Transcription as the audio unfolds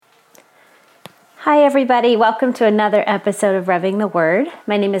Hi everybody, welcome to another episode of Revving the Word.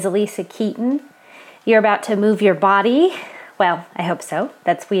 My name is Elisa Keaton. You're about to move your body. Well, I hope so.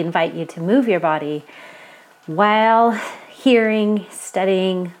 We invite you to move your body while hearing,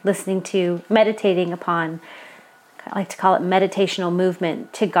 studying, listening to, meditating upon, I like to call it meditational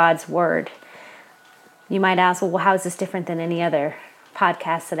movement to God's Word. You might ask, well, how is this different than any other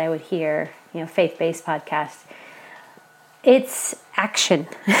podcast that I would hear, faith-based podcast? It's action.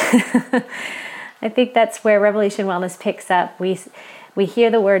 I think that's where Revelation Wellness picks up. We hear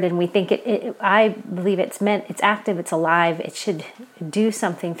the word and we think I believe it's active, it's alive, it should do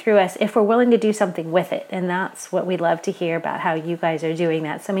something through us if we're willing to do something with it. And that's what we love to hear about how you guys are doing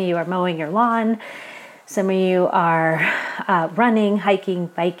that. Some of you are mowing your lawn, some of you are running, hiking,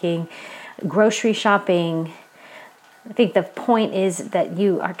 biking, grocery shopping. I think the point is that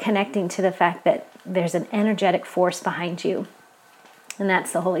you are connecting to the fact that there's an energetic force behind you, and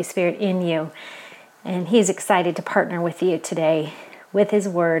that's the Holy Spirit in you. And He's excited to partner with you today with His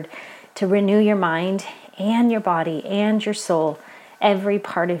Word to renew your mind and your body and your soul, every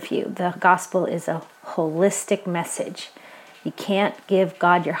part of you. The gospel is a holistic message. You can't give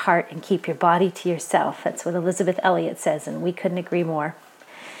God your heart and keep your body to yourself. That's what Elizabeth Elliot says, and we couldn't agree more.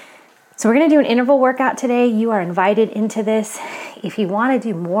 So we're going to do an interval workout today. You are invited into this. If you want to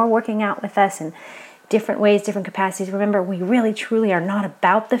do more working out with us in different ways, different capacities, remember, we really truly are not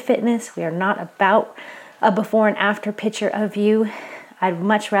about the fitness. We are not about a before and after picture of you. I'd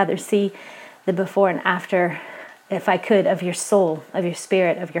much rather see the before and after, if I could, of your soul, of your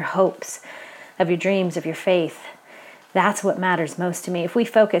spirit, of your hopes, of your dreams, of your faith. That's what matters most to me. If we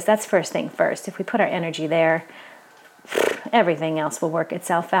focus, that's first thing first. If we put our energy there, everything else will work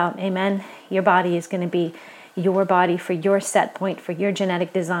itself out. Amen. Your body is going to be your body for your set point, for your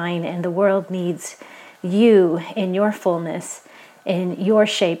genetic design, and the world needs you in your fullness, in your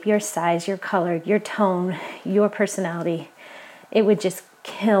shape, your size, your color, your tone, your personality. It would just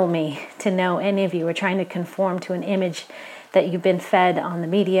kill me to know any of you are trying to conform to an image that you've been fed on the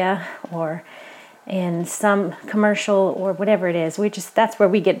media or in some commercial or whatever it is. That's where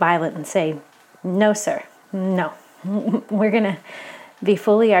we get violent and say, no, sir, no. We're going to be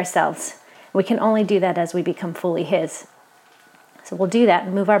fully ourselves. We can only do that as we become fully His. So we'll do that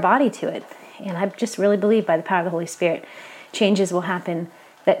and move our body to it. And I just really believe by the power of the Holy Spirit, changes will happen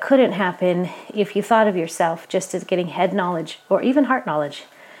that couldn't happen if you thought of yourself just as getting head knowledge or even heart knowledge.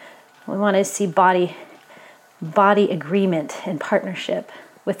 We want to see body agreement and partnership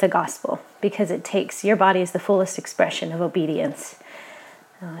with the gospel, because it takes your body as the fullest expression of obedience.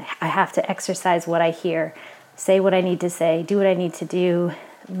 I have to exercise what I hear, say what I need to say, do what I need to do,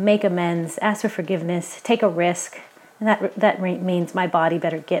 make amends, ask for forgiveness, take a risk. And that means my body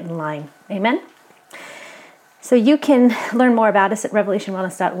better get in line. Amen? So you can learn more about us at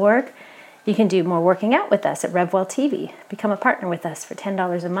revelationwellness.org. You can do more working out with us at RevWell TV. Become a partner with us for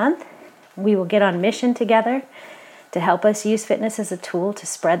 $10 a month. We will get on mission together to help us use fitness as a tool to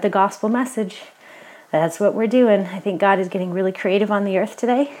spread the gospel message. That's what we're doing. I think God is getting really creative on the earth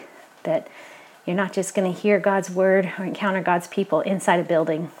today, that you're not just going to hear God's word or encounter God's people inside a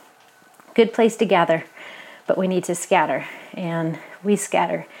building. Good place to gather, but we need to scatter, and we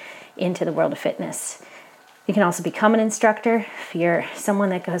scatter into the world of fitness. You can also become an instructor if you're someone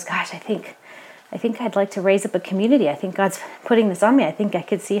that goes, gosh, I think I'd like to raise up a community. I think God's putting this on me. I think I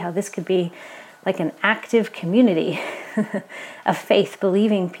could see how this could be like an active community of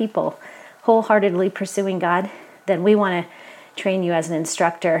faith-believing people, wholeheartedly pursuing God. Then we want to train you as an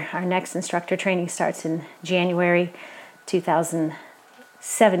instructor. Our next instructor training starts in January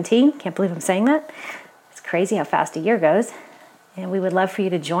 2017. Can't believe I'm saying that. It's crazy how fast a year goes. And we would love for you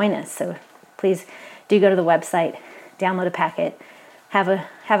to join us. So please do go to the website, download a packet, have a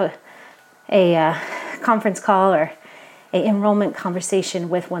conference call or a enrollment conversation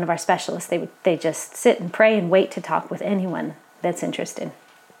with one of our specialists. They just sit and pray and wait to talk with anyone that's interested.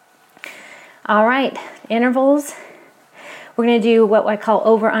 All right, intervals. We're going to do what I call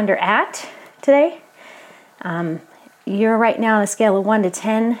over, under, at today. You're right now on a scale of 1 to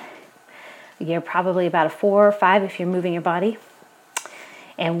 10. You're probably about a 4 or 5 if you're moving your body.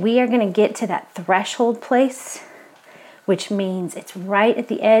 And we are going to get to that threshold place, which means it's right at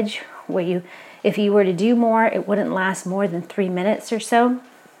the edge where if you were to do more, it wouldn't last more than 3 minutes or so.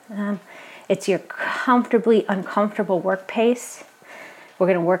 It's your comfortably uncomfortable work pace. We're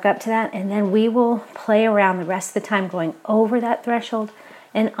going to work up to that, and then we will play around the rest of the time going over that threshold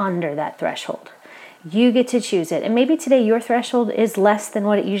and under that threshold. You get to choose it. And maybe today your threshold is less than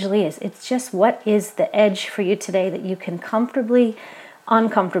what it usually is. It's just what is the edge for you today that you can comfortably,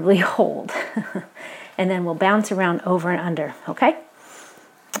 uncomfortably hold. And then we'll bounce around over and under, okay?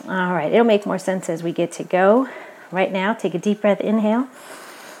 All right, it'll make more sense as we get to go. Right now, take a deep breath, inhale.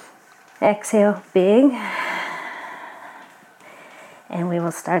 Exhale, big. And we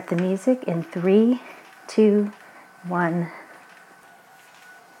will start the music in 3, 2, 1.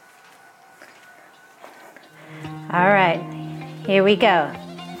 All right, here we go.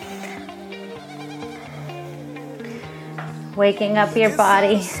 Waking up your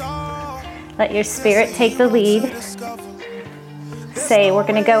body. Let your spirit take the lead. Say, we're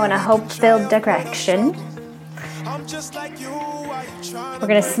going to go in a hope-filled direction. We're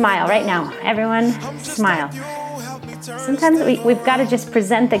going to smile right now. Everyone, smile. Sometimes we've got to just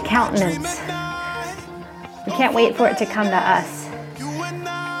present the countenance. We can't wait for it to come to us.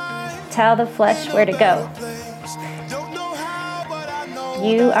 Tell the flesh where to go.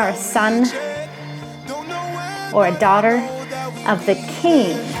 You are a son or a daughter of the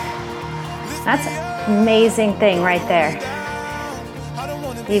King. That's an amazing thing right there.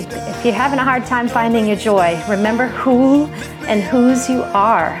 If you're having a hard time finding your joy, remember who and whose you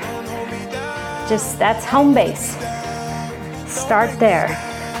are. That's home base. Start there.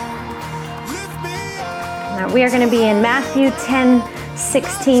 Now we are going to be in Matthew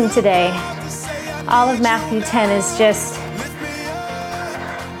 10:16 today. All of Matthew 10 is just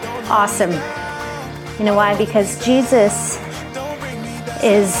awesome. You know why? Because Jesus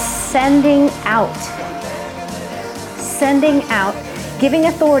is sending out, giving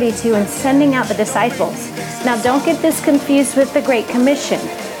authority to and sending out the disciples. Now don't get this confused with the Great Commission.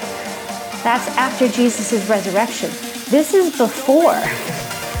 That's after Jesus' resurrection. This is before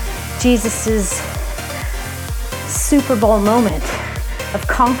Jesus' Super Bowl moment of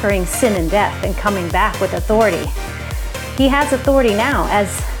conquering sin and death and coming back with authority. He has authority now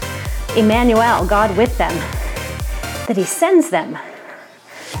as Emmanuel, God with them, that he sends them.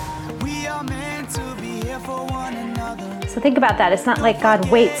 So think about that. It's not like God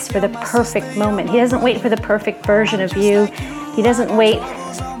waits for the perfect moment. He doesn't wait for the perfect version of you. He doesn't wait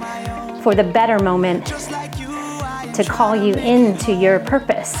for the better moment to call you into your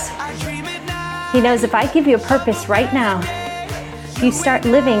purpose. He knows if I give you a purpose right now, you start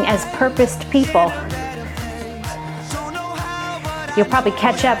living as purposed people, you'll probably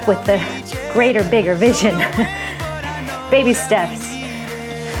catch up with the greater, bigger vision. Baby steps.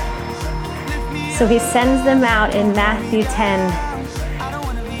 So he sends them out in Matthew 10.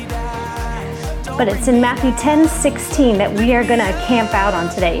 But it's in Matthew 10:16 that we are going to camp out on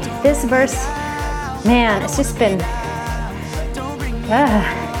today. This verse, man, it's just been,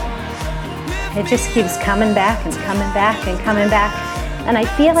 it just keeps coming back and coming back and coming back. And I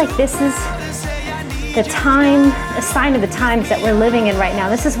feel like this is the time, a sign of the times that we're living in right now.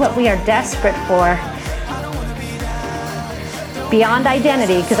 This is what we are desperate for. Beyond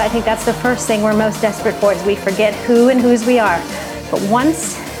identity, because I think that's the first thing we're most desperate for, is we forget who and whose we are. But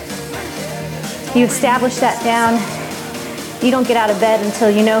once you establish that down, you don't get out of bed until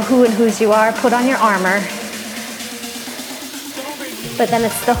you know who and whose you are. Put on your armor. But then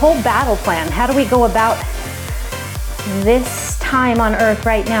it's the whole battle plan. How do we go about this time on earth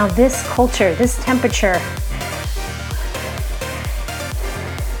right now, this culture, this temperature?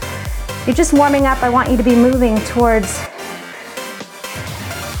 You're just warming up. I want you to be moving towards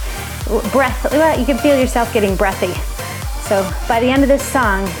breath. You can feel yourself getting breathy. So by the end of this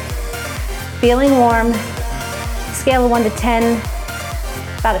song, feeling warm, scale of 1 to 10,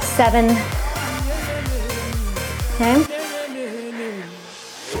 about a 7. Okay?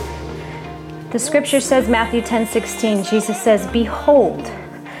 The scripture says, Matthew 10:16, Jesus says, "Behold,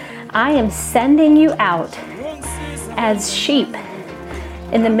 I am sending you out as sheep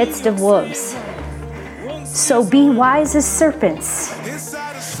in the midst of wolves. So be wise as serpents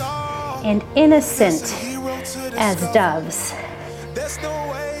and innocent as doves."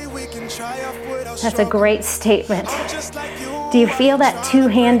 That's a great statement. Do you feel that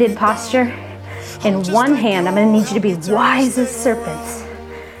two-handed posture? In one hand, I'm going to need you to be wise as serpents.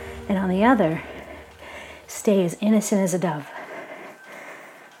 And on the other, stay as innocent as a dove.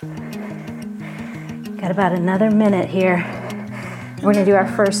 Got about another minute here. We're going to do our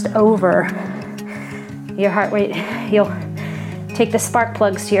first over. Your heart rate, you'll take the spark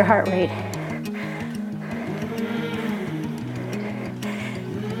plugs to your heart rate.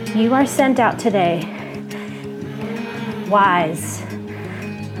 You are sent out today, wise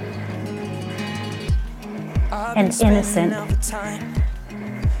and innocent.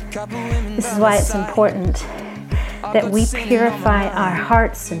 This is why it's important that we purify our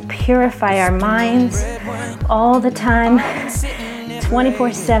hearts and purify our minds all the time,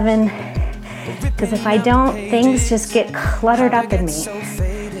 24/7, because if I don't, things just get cluttered up in me.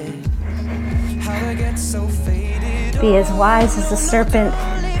 be as wise as a serpent.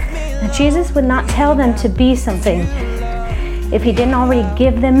 And Jesus would not tell them to be something if he didn't already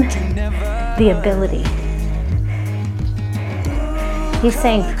give them the ability. He's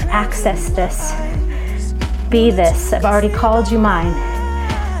saying, access this. Be this. I've already called you mine.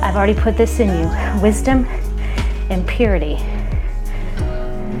 I've already put this in you. Wisdom and purity.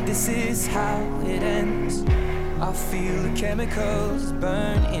 This is how it ends. I feel the chemicals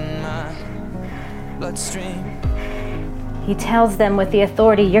burn in my bloodstream. He tells them with the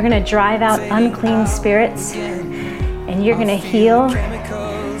authority, you're going to drive out unclean spirits and you're going to heal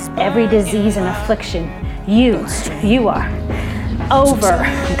every disease and affliction. You are. Over.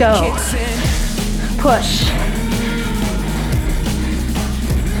 Go. Push.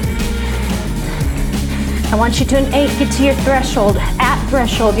 I want you to get to your threshold. At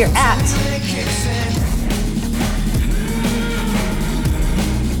threshold, you're at.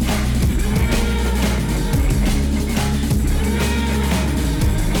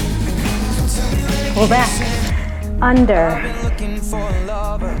 Pull back. Under.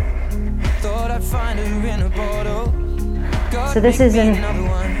 So this is in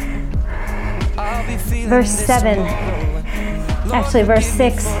verse 7. Actually, verse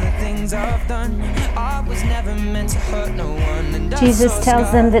 6. Jesus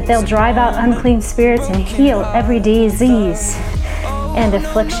tells them that they'll drive out unclean spirits and heal every disease and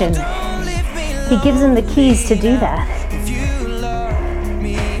affliction. He gives them the keys to do that.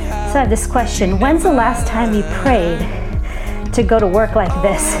 So I have this question. When's the last time you prayed to go to work like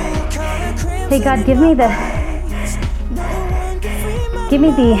this? Hey God, give me the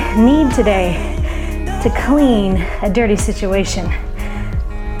need today to clean a dirty situation,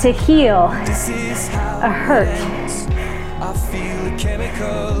 to heal a hurt.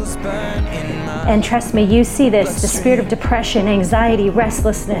 And trust me, you see this, the spirit of depression, anxiety,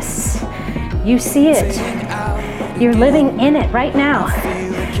 restlessness. You see it. You're living in it right now.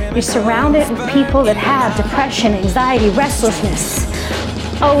 You're surrounded with people that have depression, anxiety, restlessness.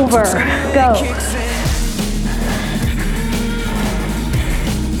 Over. Go.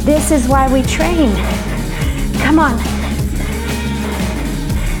 This is why we train. Come on.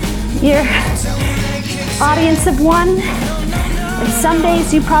 You're audience of one, and some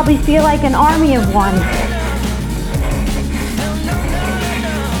days you probably feel like an army of one.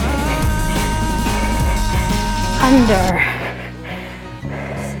 Under.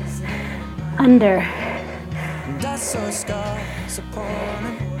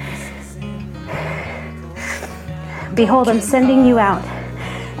 Behold, I'm sending you out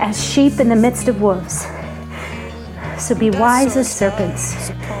as sheep in the midst of wolves. So be wise as serpents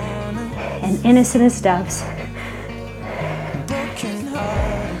and innocent as doves.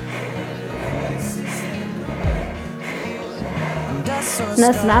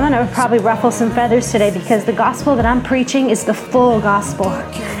 Listen, I'm going to probably ruffle some feathers today because the gospel that I'm preaching is the full gospel.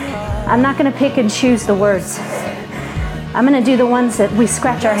 I'm not going to pick and choose the words. I'm going to do the ones that we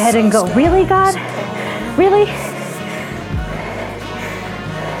scratch our head and go, really, God? Really?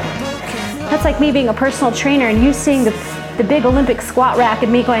 That's like me being a personal trainer and you seeing the big Olympic squat rack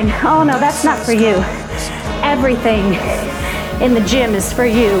and me going, oh no, that's not for you. Everything in the gym is for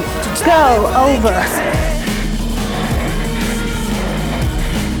you. Go over.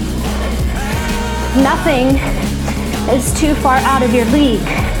 Nothing is too far out of your league.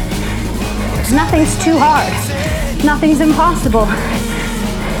 Nothing's too hard. Nothing's impossible.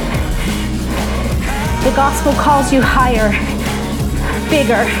 The gospel calls you higher,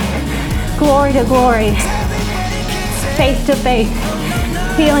 bigger, glory to glory, faith to faith,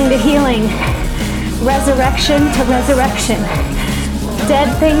 healing to healing, resurrection to resurrection, dead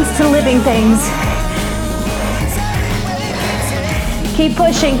things to living things. Keep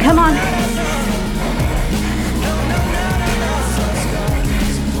pushing, come on.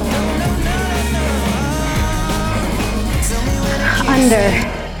 Under.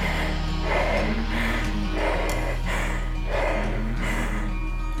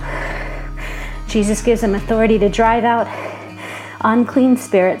 Jesus gives them authority to drive out unclean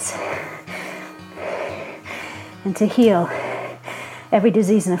spirits and to heal every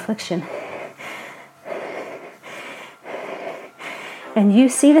disease and affliction. And you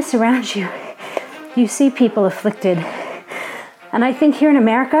see this around you. You see people afflicted. And I think here in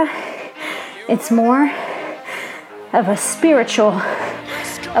America, it's more of a spiritual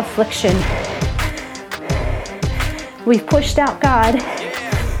affliction. We've pushed out God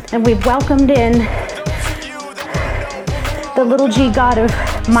and we've welcomed in the little g God of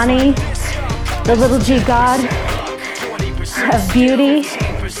money, the little g God of beauty.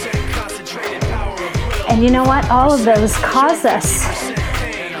 And you know what? All of those cause us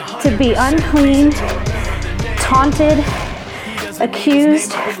to be unclean, taunted,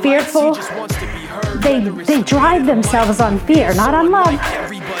 accused, fearful. They drive themselves on fear, not on love.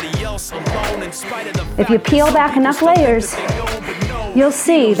 If you peel back enough layers, you'll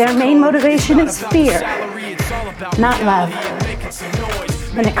see their main motivation is fear, not love.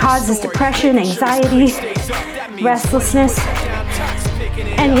 And it causes depression, anxiety, restlessness.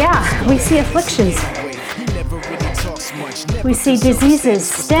 And yeah, we see afflictions. We see diseases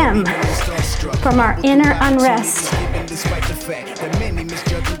stem from our inner unrest.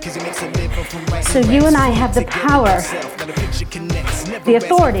 So you and I have the power, the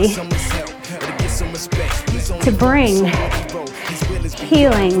authority to bring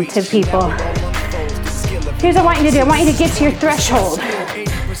healing to people. Here's what I want you to do. I want you to get to your threshold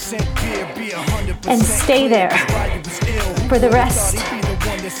and stay there for the rest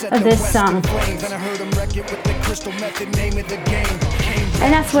of this song.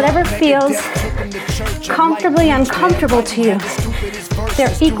 And that's whatever feels comfortably uncomfortable to you.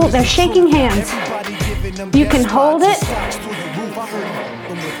 They're equal, they're shaking hands. You can hold it,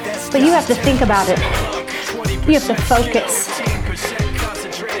 but you have to think about it. You have to focus.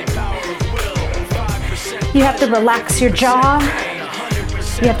 You have to relax your jaw.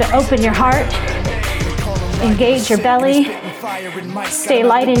 You have to open your heart, engage your belly, stay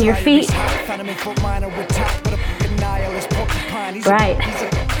light in your feet. Right.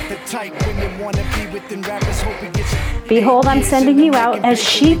 Behold, I'm sending you out as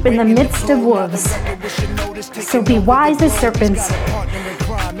sheep in the midst of wolves. So be wise as serpents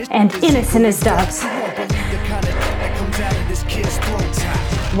and innocent as doves.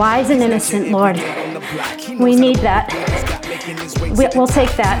 Wise and innocent, Lord. We need that. We'll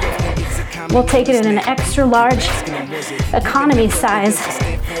take that. We'll take it in an extra large economy size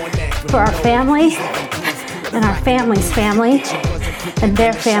for our family and our family's family and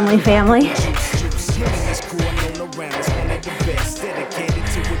their family.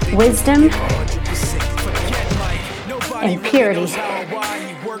 Wisdom and purity.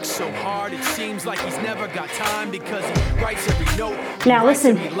 Now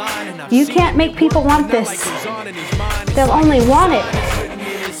listen, you can't make people want this. They'll only want it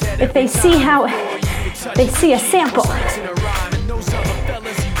if they see a sample.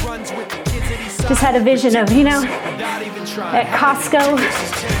 Just had a vision of, at Costco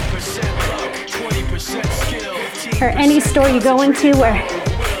or any store you go into where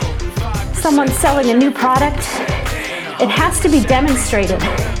someone's selling a new product, it has to be demonstrated.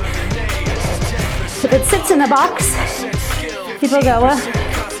 If it sits in a box, people go, well,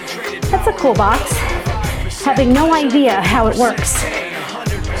 that's a cool box, having no idea how it works.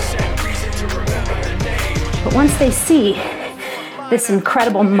 But once they see this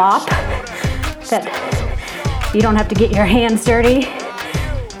incredible mop that you don't have to get your hands dirty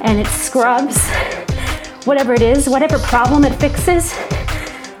and it scrubs, whatever it is, whatever problem it fixes,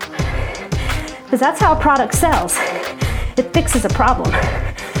 because that's how a product sells. It fixes a problem.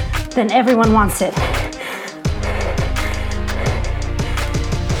 Then everyone wants it.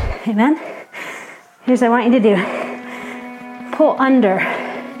 Amen? Here's what I want you to do. Pull under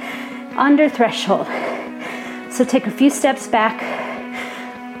threshold. So take a few steps back.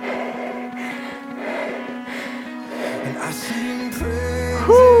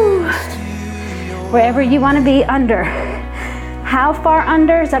 Whew. Wherever you want to be under. How far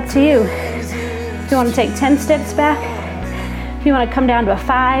under is up to you. If you want to take 10 steps back, if you want to come down to a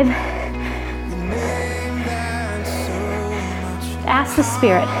 5, ask the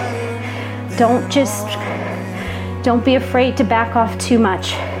Spirit. Don't be afraid to back off too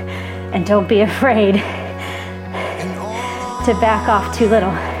much. And don't be afraid to back off too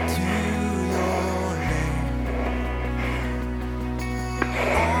little.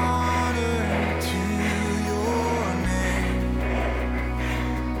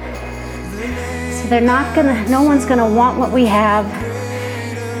 So no one's gonna want what we have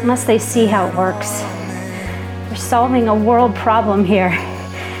unless they see how it works. We're solving a world problem here.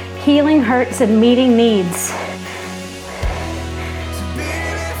 Healing hurts and meeting needs.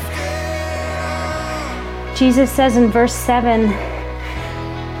 Jesus says in verse 7,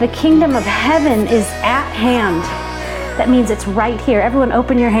 the kingdom of heaven is at hand. That means it's right here. Everyone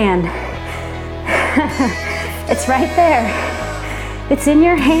open your hand. It's right there. It's in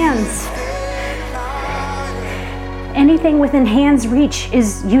your hands. Anything within hand's reach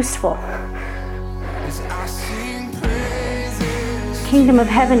is useful. Kingdom of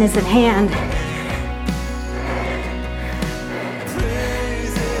heaven is at hand.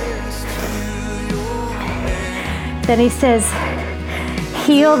 Then he says,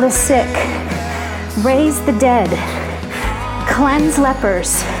 heal the sick, raise the dead, cleanse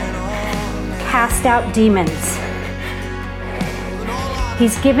lepers, cast out demons.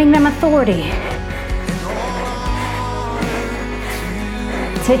 He's giving them authority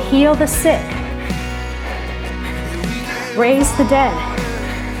to heal the sick, raise the dead,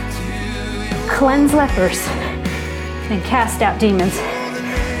 cleanse lepers, and cast out demons.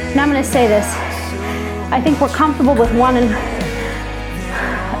 Now I'm going to say this. I think we're comfortable with one and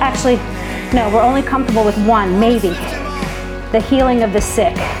actually, no, we're only comfortable with one, maybe. The healing of the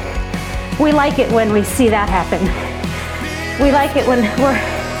sick. We like it when we see that happen. We like it when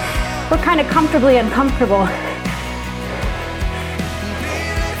we're kind of comfortably uncomfortable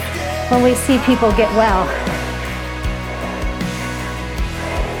when we see people get well.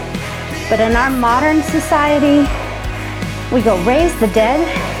 But in our modern society, we go, raise the dead?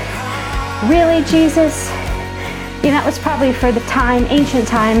 Really, Jesus? You know, that was probably for the time, ancient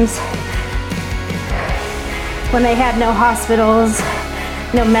times, when they had no hospitals,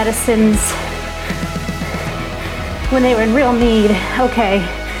 no medicines, when they were in real need. Okay,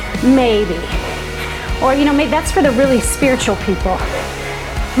 maybe. Or, you know, maybe that's for the really spiritual people.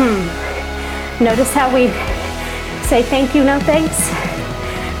 Notice how we say thank you, no thanks?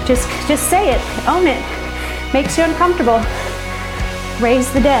 Just say it, own it. Makes you uncomfortable.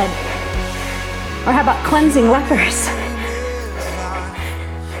 Raise the dead. Or how about cleansing lepers?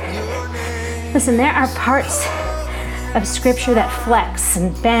 Listen, there are parts of Scripture that flex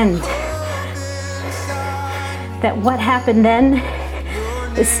and bend. That what happened then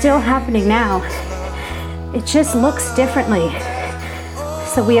is still happening now. It just looks differently.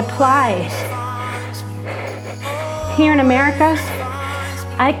 So we apply. Here in America,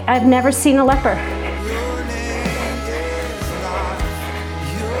 I've never seen a leper.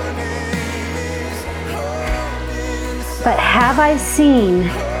 But have I seen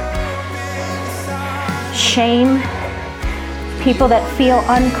shame, people that feel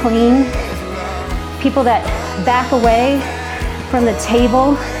unclean, people that back away from the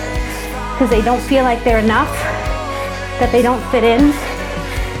table because they don't feel like they're enough, that they don't fit in?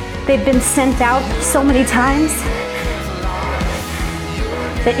 They've been sent out so many times.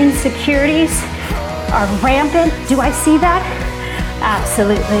 The insecurities are rampant. Do I see that?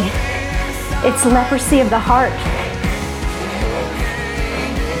 Absolutely. It's leprosy of the heart.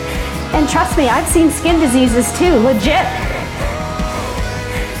 And trust me, I've seen skin diseases too, legit.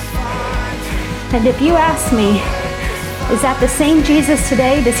 And if you ask me, is that the same Jesus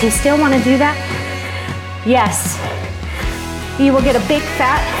today? Does he still want to do that? Yes. You will get a big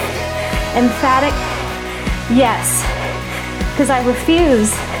fat, emphatic yes. Because I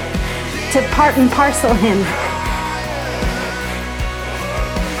refuse to part and parcel him.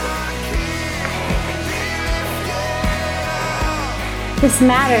 This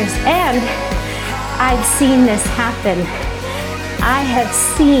matters, and I've seen this happen. I have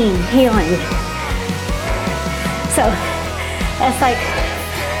seen healing. So it's like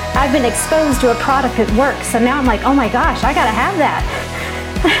I've been exposed to a product at work, so now I'm like, oh my gosh, I gotta have that.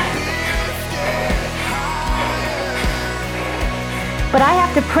 But I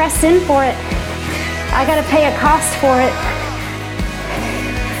have to press in for it. I gotta pay a cost for it.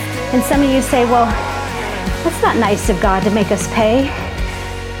 And some of you say, well, that's not nice of God to make us pay.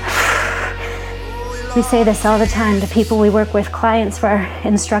 We say this all the time to people we work with, clients, for our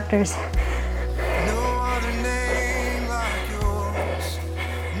instructors.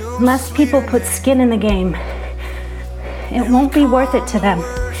 Unless people put skin in the game, it won't be worth it to them.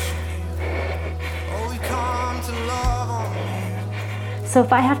 So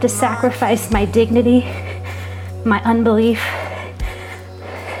if I have to sacrifice my dignity, my unbelief,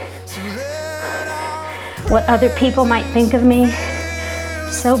 what other people might think of me,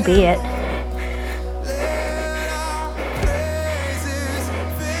 so be it.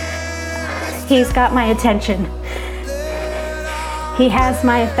 He's got my attention. He has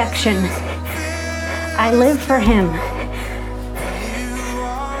my affection. I live for him.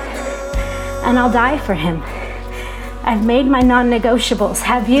 And I'll die for him. I've made my non-negotiables.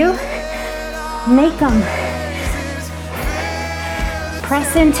 Have you? Make them.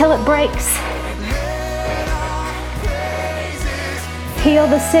 Press in till it breaks. Heal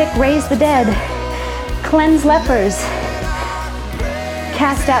the sick, raise the dead, cleanse lepers,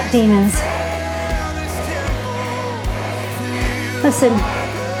 cast out demons. Listen,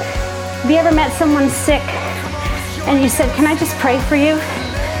 have you ever met someone sick and you said, can I just pray for you?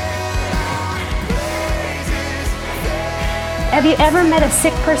 Have you ever met a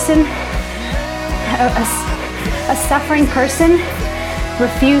sick person, a suffering person,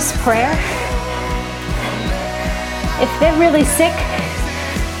 refuse prayer? If they're really sick,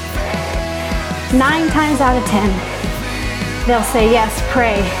 9 times out of 10, they'll say, yes,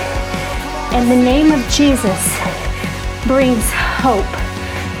 pray. And the name of Jesus brings hope.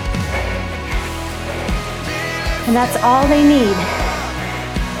 And that's all they need.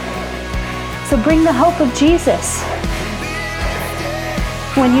 So bring the hope of Jesus.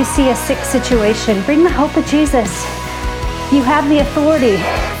 When you see a sick situation, bring the hope of Jesus. You have the authority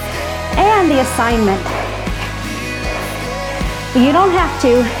and the assignment. But you don't have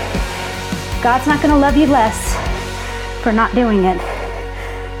to. God's not going to love you less for not doing it.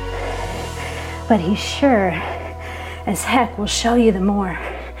 But He sure as heck will show you the more.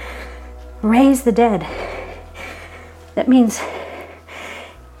 Raise the dead. That means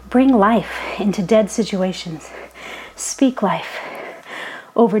bring life into dead situations. Speak life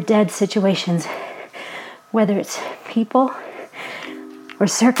over dead situations, whether it's people or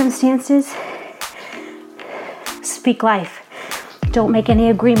circumstances. Speak life. Don't make any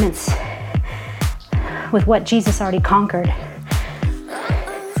agreements with what Jesus already conquered.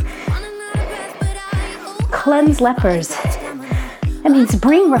 Cleanse lepers. That means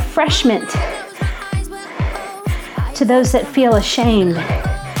bring refreshment to those that feel ashamed.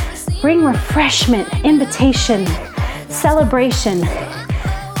 Bring refreshment, invitation, celebration.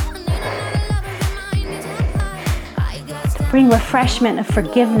 Bring refreshment of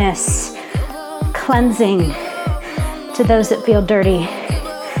forgiveness, cleansing to those that feel dirty.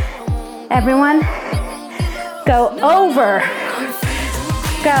 Everyone, go over.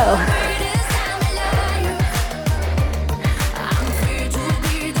 Go.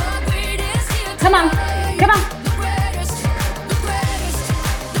 Come on, come on.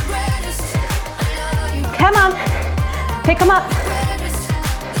 Come on, pick them up.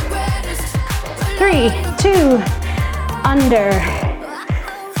 3, 2, under.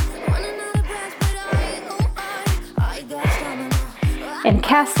 And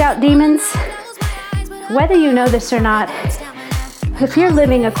cast out demons. Whether you know this or not, if you're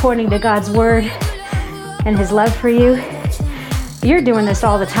living according to God's word and His love for you, you're doing this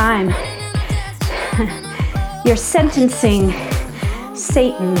all the time. You're sentencing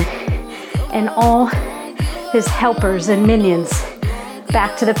Satan and all his helpers and minions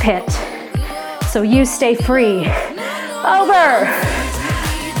back to the pit. So you stay free. Over.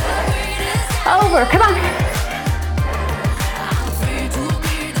 Over. Come on.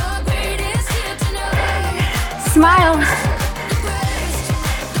 Smile.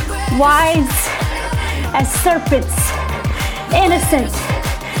 Wise as serpents, innocent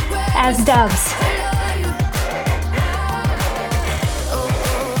as doves.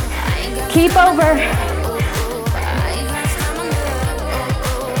 Keep over.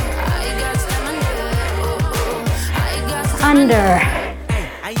 Under.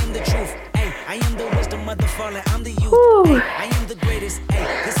 I am the truth. I am the wisdom of the fallen. I'm the youth. I am the greatest.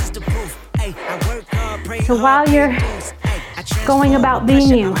 This is the proof. I work hard, pray hard. So while you're going about being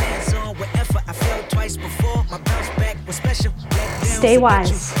you, stay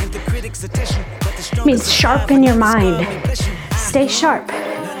wise. It means sharpen your mind. Stay sharp.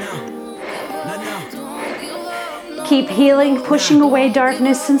 Keep healing, pushing away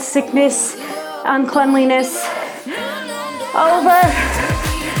darkness and sickness, uncleanliness. Over.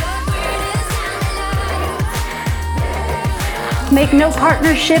 Make no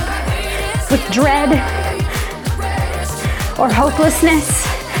partnership with dread or hopelessness.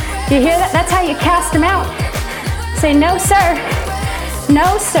 Do you hear that? That's how you cast them out. Say, no, sir.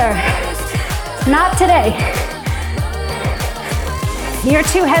 No, sir. Not today. You're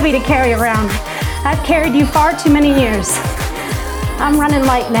too heavy to carry around. I've carried you far too many years. I'm running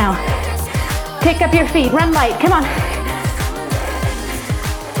light now. Pick up your feet. Run light. Come on.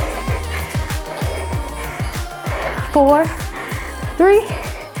 4, 3,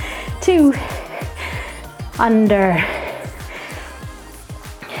 2, under.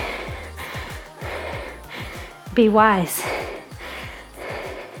 Be wise.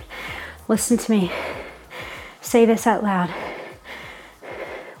 Listen to me. Say this out loud.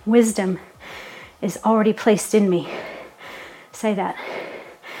 Wisdom is already placed in me. Say that.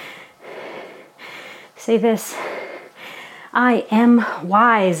 Say this. I am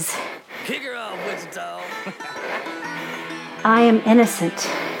wise. Kick her off, Wichita. I am innocent.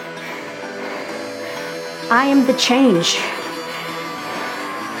 I am the change.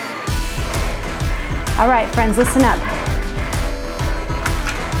 All right, friends, listen up.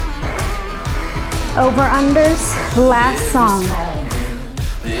 Over-unders, last song.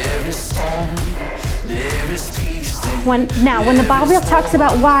 When the Bible talks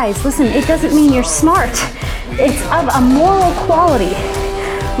about wise, listen, it doesn't mean you're smart. It's of a moral quality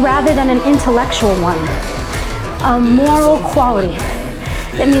rather than an intellectual one. A moral quality.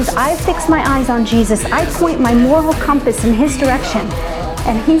 That means I fix my eyes on Jesus. I point my moral compass in His direction,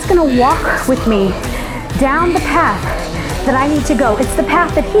 and He's going to walk with me down the path that I need to go. It's the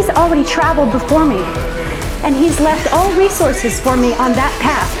path that He's already traveled before me. And he's left all resources for me on that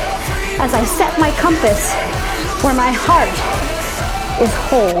path as I set my compass where my heart is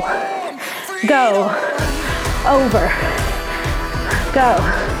whole. Go, over, go,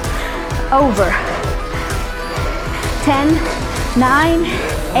 over. 10, 9,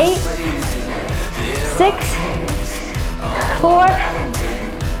 8, 6, 4,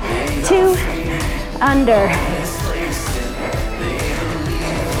 2, under.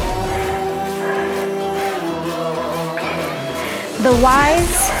 The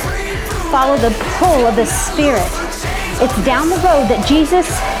wise follow the pull of the Spirit. It's down the road that Jesus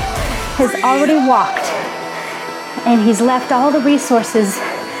has already walked, and he's left all the resources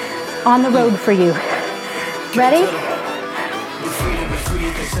on the road for you. Ready?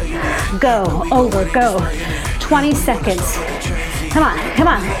 Go, over, go. 20 seconds. Come on, come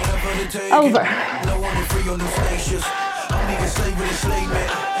on. Over.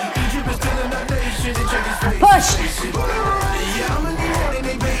 Push.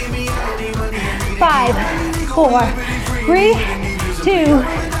 5, 4, 3, 2,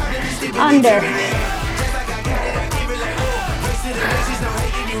 under.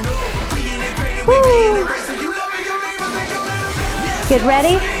 Woo. Get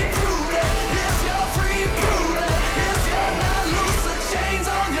ready.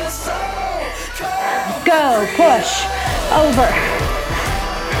 Go, push, over.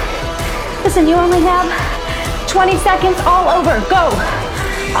 Listen, you only have 20 seconds, all over, go.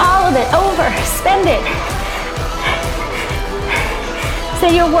 All of it, over, spend it.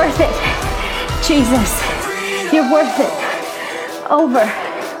 Say you're worth it. Jesus, you're worth it. Over.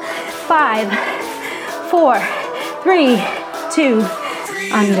 5, 4, 3, 2,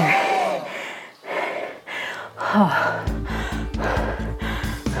 under. Oh.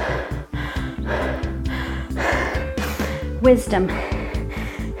 Wisdom.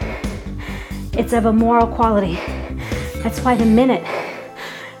 It's of a moral quality. That's why the minute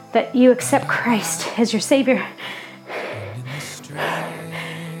that you accept Christ as your Savior,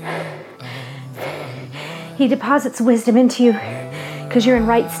 He deposits wisdom into you because you're in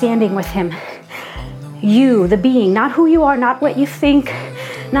right standing with Him. You, the being, not who you are, not what you think,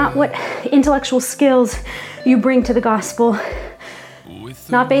 not what intellectual skills you bring to the gospel,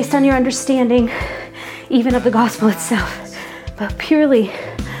 not based on your understanding even of the gospel itself, but purely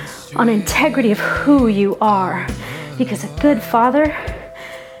on integrity of who you are. Because a good Father,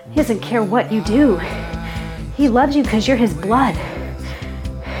 He doesn't care what you do. He loves you because you're His blood.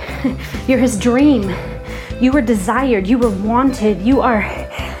 You're His dream. You were desired. You were wanted. You are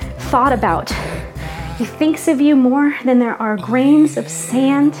thought about. He thinks of you more than there are grains of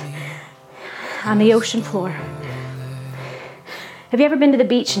sand on the ocean floor. Have you ever been to the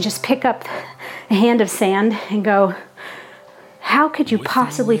beach and just pick up a hand of sand and go, how could you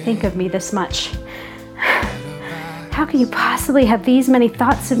possibly think of me this much? How can you possibly have these many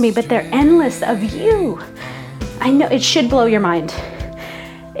thoughts of me, but they're endless of you? I know it should blow your mind.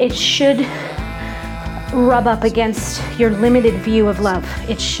 It should rub up against your limited view of love.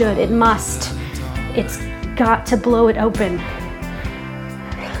 It should, it must. It's got to blow it open.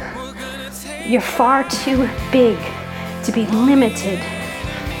 You're far too big to be limited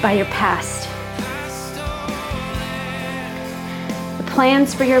by your past. The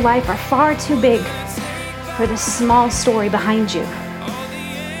plans for your life are far too big for the small story behind you.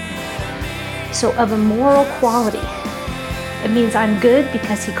 So of a moral quality, it means I'm good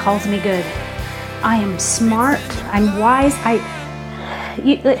because He calls me good. I am smart, I'm wise.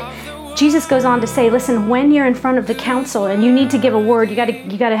 Jesus goes on to say, listen, when you're in front of the council and you need to give a word, you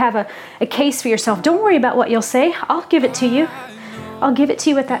gotta have a case for yourself. Don't worry about what you'll say. I'll give it to you. I'll give it to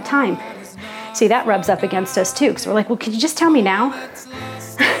you at that time. See, that rubs up against us too, because we're like, well, could you just tell me now?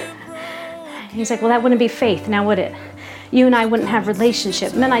 He's like, well, that wouldn't be faith, now would it? You and I wouldn't have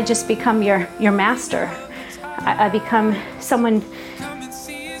relationship. And then I just become your master. I become someone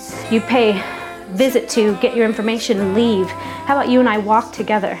you pay visit to, get your information and leave. How about you and I walk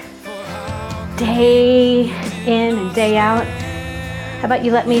together? Day in and day out. How about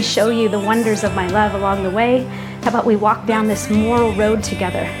you let me show you the wonders of my love along the way? How about we walk down this moral road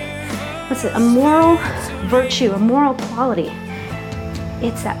together? Listen, a moral virtue, a moral quality.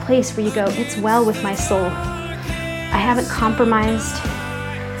 It's that place where you go, it's well with my soul. I haven't compromised.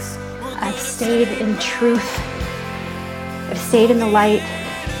 I've stayed in truth. I've stayed in the light.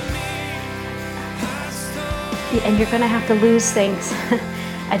 And you're gonna have to lose things.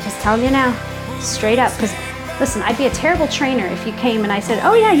 I'm just telling you now, straight up. Because listen, I'd be a terrible trainer if you came and I said,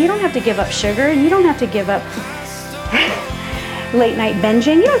 oh yeah, you don't have to give up sugar and you don't have to give up late night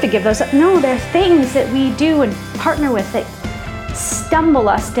binging. You don't have to give those up. No, there are things that we do and partner with that stumble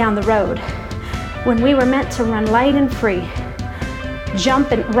us down the road. when we were meant to run light and free,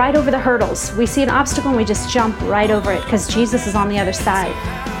 jump and right over the hurdles. We see an obstacle and we just jump right over it because Jesus is on the other side.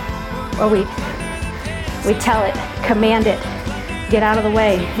 Or we tell it, command it, get out of the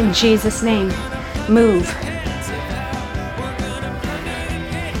way in Jesus' name, move.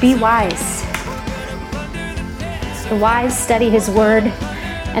 Be wise. The wise study his word,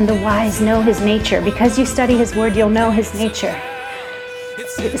 and the wise know his nature. Because you study his word, you'll know his nature.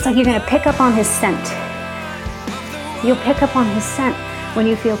 It's like you're going to pick up on his scent. You'll pick up on his scent when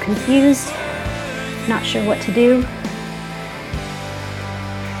you feel confused, not sure what to do.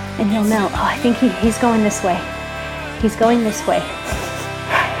 And you'll know, oh, I think he's going this way. He's going this way.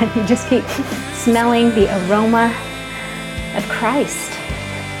 And you just keep smelling the aroma of Christ.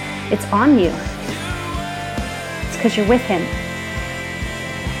 It's on you. It's because you're with him.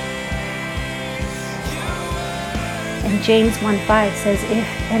 And James 1:5 says,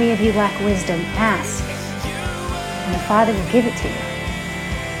 if any of you lack wisdom, ask, and the Father will give it to you.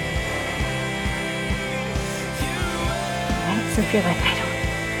 Right? So if you're like,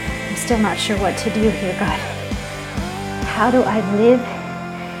 I'm still not sure what to do here, God. How do I live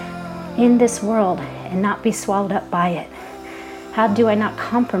in this world and not be swallowed up by it? How do I not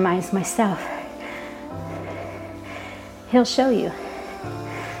compromise myself? He'll show you.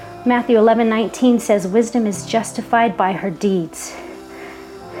 Matthew 11:19 says, wisdom is justified by her deeds.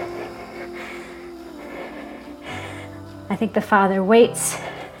 I think the Father waits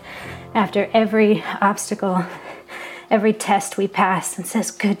after every obstacle, every test we pass, and says,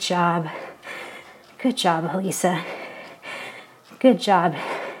 good job. Good job, Elisa. Good job,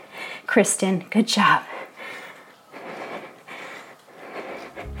 Kristen. Good job.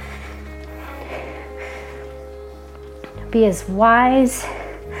 Be as wise.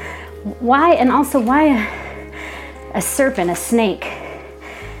 Why a serpent, a snake?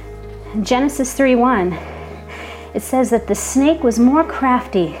 In Genesis 3:1, it says that the snake was more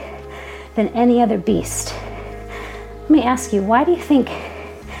crafty than any other beast. Let me ask you, why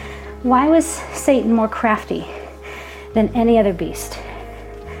was Satan more crafty than any other beast?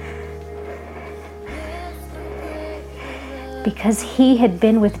 Because he had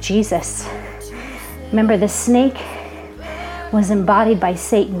been with Jesus. Remember, the snake was embodied by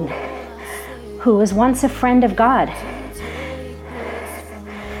Satan, who was once a friend of God.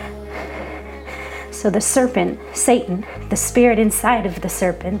 So the serpent, Satan, the spirit inside of the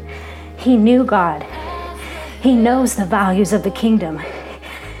serpent, he knew God. He knows the values of the kingdom.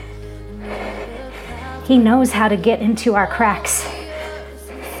 He knows how to get into our cracks.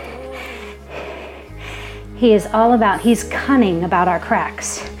 He's cunning about our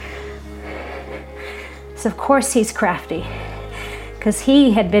cracks. So of course he's crafty, because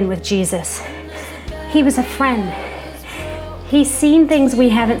he had been with Jesus. He was a friend. He's seen things we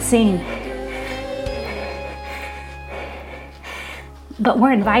haven't seen. But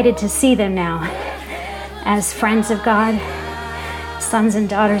we're invited to see them now as friends of God, sons and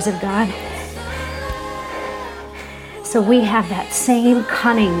daughters of God. So we have that same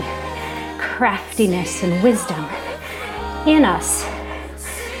cunning, craftiness, and wisdom in us,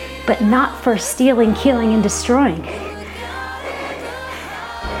 but not for stealing, killing, and destroying.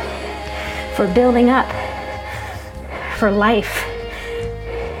 For building up, for life,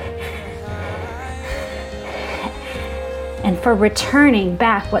 and for returning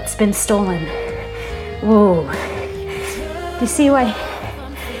back what's been stolen. Whoa. Do you see why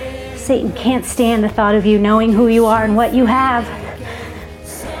Satan can't stand the thought of you knowing who you are and what you have?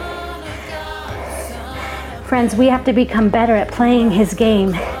 Friends, we have to become better at playing his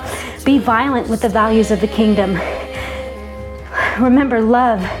game. Be violent with the values of the kingdom. Remember,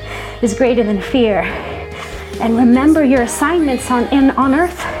 love is greater than fear. And remember your assignments on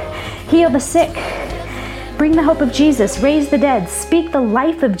earth. Heal the sick. Bring the hope of Jesus. Raise the dead. Speak the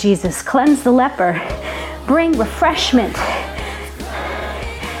life of Jesus. Cleanse the leper. Bring refreshment.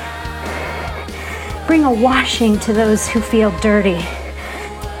 Bring a washing to those who feel dirty.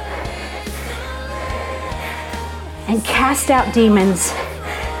 And cast out demons.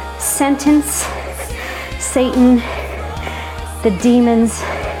 Sentence Satan, the demons,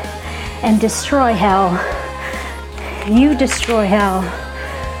 and destroy hell. You destroy hell.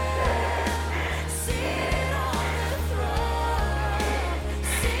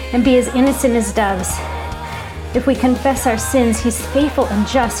 And be as innocent as doves. If we confess our sins, he's faithful and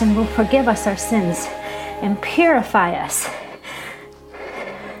just and will forgive us our sins and purify us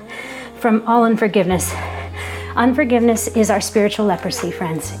from all unforgiveness. Unforgiveness is our spiritual leprosy,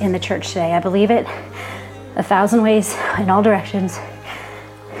 friends, in the church today. I believe it 1,000 ways in all directions.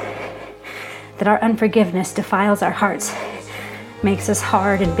 That our unforgiveness defiles our hearts, makes us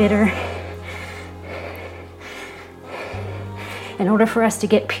hard and bitter, In order for us to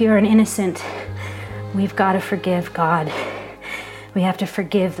get pure and innocent, we've got to forgive God. We have to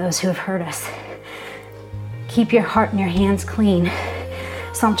forgive those who have hurt us. Keep your heart and your hands clean.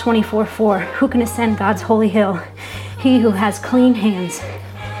 Psalm 24:4, who can ascend God's holy hill? He who has clean hands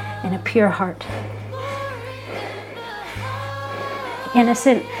and a pure heart.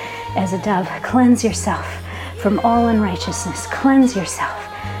 Innocent as a dove, cleanse yourself from all unrighteousness. Cleanse yourself.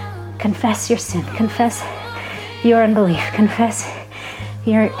 Confess your sin. Confess your unbelief. Confess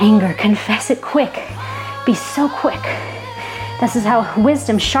your anger. Confess it quick. Be so quick. This is how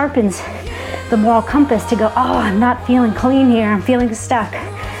wisdom sharpens the moral compass to go, oh, I'm not feeling clean here. I'm feeling stuck.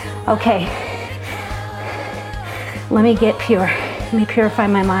 Okay. Let me get pure. Let me purify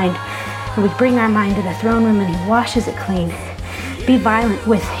my mind. And we bring our mind to the throne room and he washes it clean. Be violent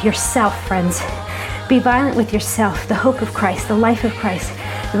with yourself, friends. Be violent with yourself, the hope of Christ, the life of Christ,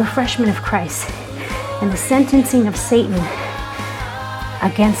 the refreshment of Christ, and the sentencing of Satan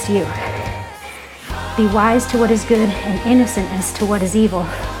against you. Be wise to what is good and innocent as to what is evil.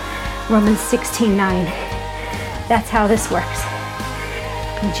 Romans 16:9. That's how this works.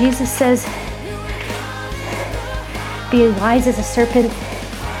 And Jesus says, be wise as a serpent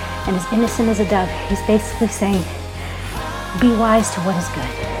and as innocent as a dove. He's basically saying, be wise to what is good.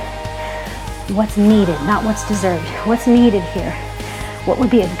 What's needed, not what's deserved. What's needed here? What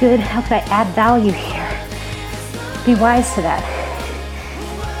would be a good, how could I add value here? Be wise to that.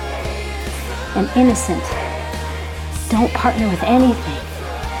 And innocent. Don't partner with anything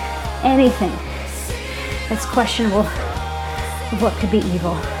that's questionable of what could be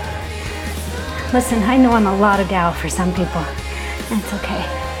evil. Listen, I know I'm a lot of Tao for some people. That's okay.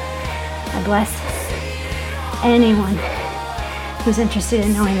 I bless anyone who's interested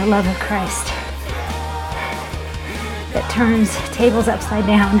in knowing the love of Christ that turns tables upside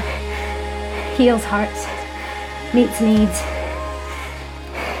down, heals hearts, meets needs,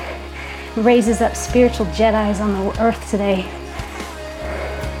 raises up spiritual Jedis on the earth today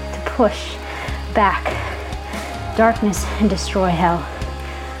to push back darkness and destroy hell.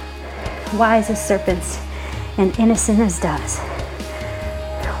 Wise as serpents and innocent as doves.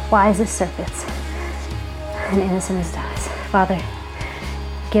 Wise as serpents and innocent as doves. Father,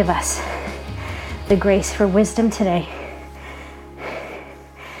 give us the grace for wisdom today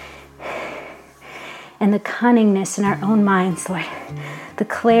and the cunningness in our own minds, Lord, the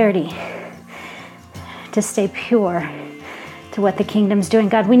clarity to stay pure to what the kingdom's doing.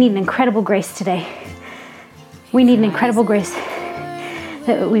 God, we need an incredible grace today. We need an incredible grace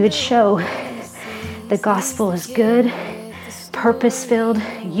that we would show the gospel is good, purpose-filled,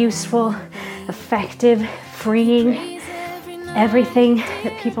 useful, effective, freeing, everything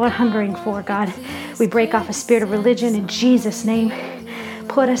that people are hungering for, God. We break off a spirit of religion in Jesus' name.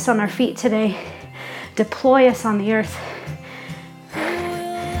 Put us on our feet today. Deploy us on the earth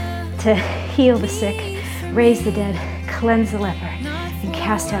to heal the sick, raise the dead, cleanse the leper, and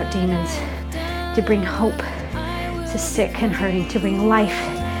cast out demons, to bring hope to sick and hurting, to bring life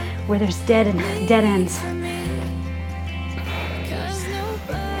where there's dead ends,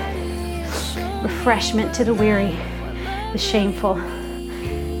 refreshment to the weary, the shameful,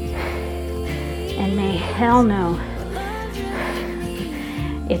 and may hell know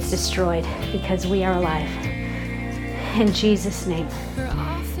it's destroyed because we are alive. In Jesus' name,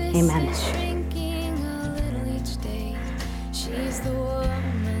 amen. She's the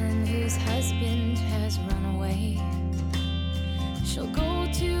woman whose husband has run away. She'll go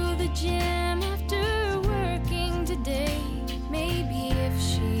to the gym after working today. Maybe if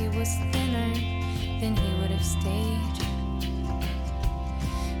she was thinner, then he would have stayed.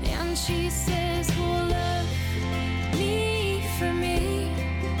 And she says, well, love me for me,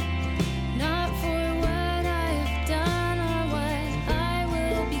 not for what I have done or what I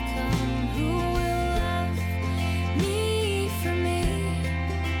will become. Who will love me for me?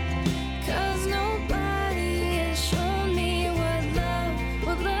 'Cause nobody has shown me what love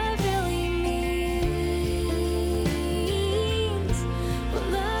really means. What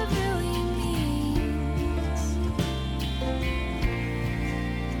love really means.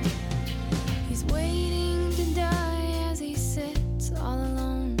 He's waiting to die as he sits all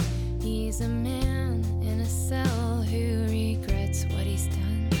alone. He's a man